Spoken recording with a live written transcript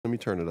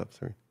turn it up.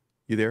 Sorry.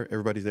 You there?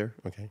 Everybody's there?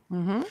 Okay.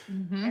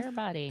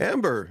 Everybody.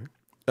 Amber,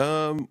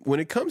 when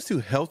it comes to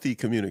healthy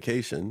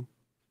communication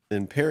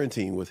and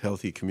parenting with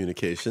healthy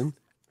communication,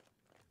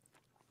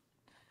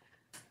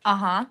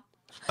 I'm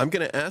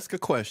going to ask a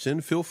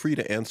question. Feel free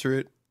to answer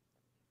it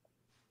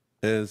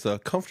as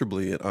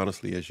comfortably and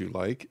honestly as you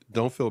like.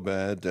 Don't feel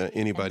bad,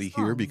 anybody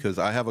here, because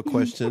I have a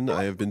question.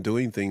 I have been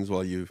doing things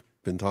while you've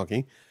been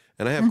talking,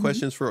 and I have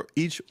questions for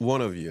each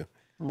one of you.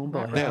 Oh,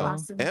 boy. Now,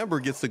 Amber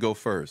gets to go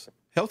first.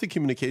 Healthy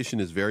communication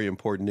is very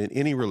important in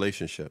any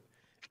relationship,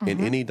 in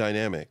any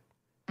dynamic.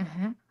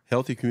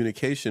 Healthy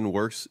communication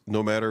works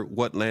no matter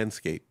what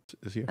landscape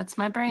is here. That's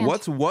my brand.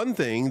 What's one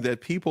thing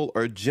that people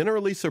are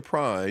generally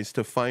surprised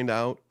to find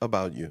out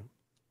about you?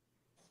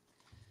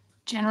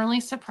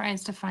 Generally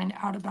surprised to find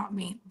out about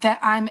me that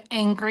I'm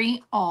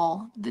angry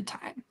all the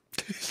time.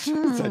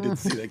 I didn't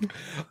see that.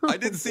 I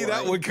didn't see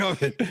that one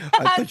coming.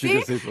 I thought you were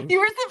going to say something. You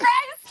were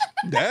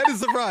surprised? That is a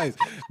surprise.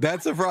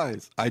 That's a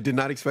surprise. I did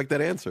not expect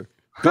that answer.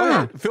 Go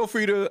ahead. Feel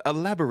free to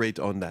elaborate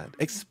on that.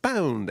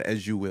 Expound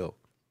as you will.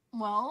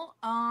 Well,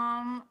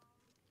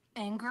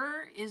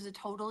 anger is a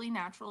totally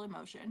natural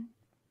emotion,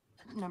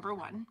 number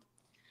one.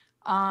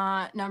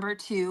 Number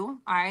two,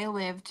 I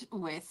lived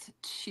with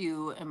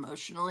two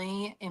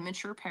emotionally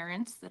immature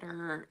parents that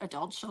are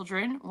adult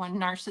children. One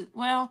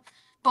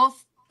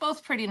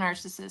both pretty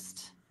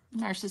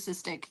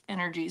narcissistic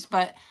energies,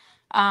 but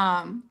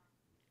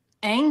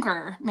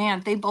anger,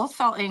 man, they both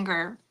felt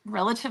anger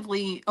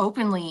relatively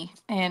openly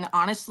and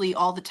honestly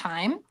all the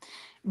time,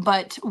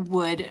 but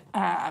would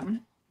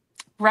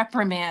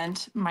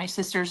reprimand my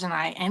sisters and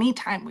I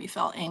anytime we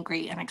felt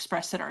angry and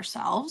express it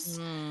ourselves,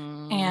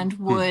 and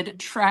would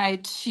try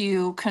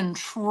to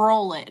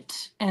control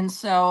it. And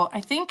so I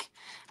think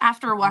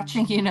after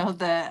watching,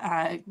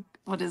 the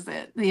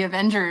the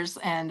Avengers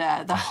and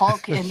the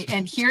Hulk,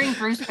 and hearing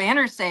Bruce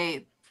Banner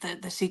say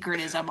the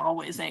secret is I'm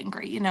always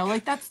angry,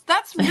 that's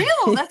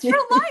real. That's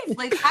real life.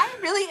 Like, I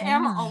really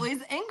am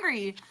always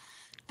angry,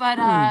 but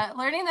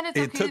learning that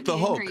it's okay to be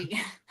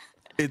angry.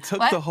 It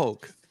took the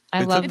Hulk.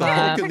 I love the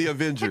that. Hulk and the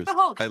Avengers. The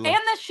Hulk and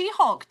the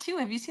She-Hulk too.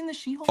 Have you seen the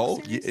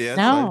She-Hulk series? Yes.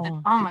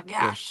 No. Oh my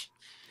gosh.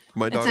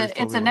 My daughter.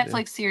 It's a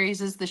Netflix series.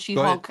 Is the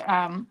She-Hulk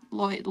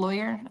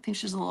lawyer? I think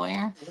she's a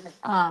lawyer.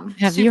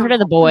 Have you heard of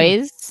The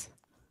Boys?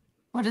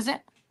 What is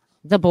it?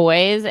 The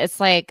Boys. It's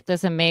like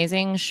this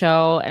amazing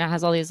show, and it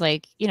has all these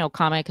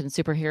comic and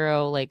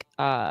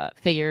superhero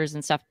figures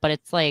and stuff, but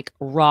it's like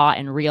raw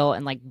and real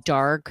and like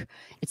dark.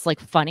 It's like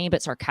funny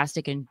but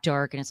sarcastic and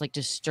dark, and it's like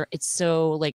it's so like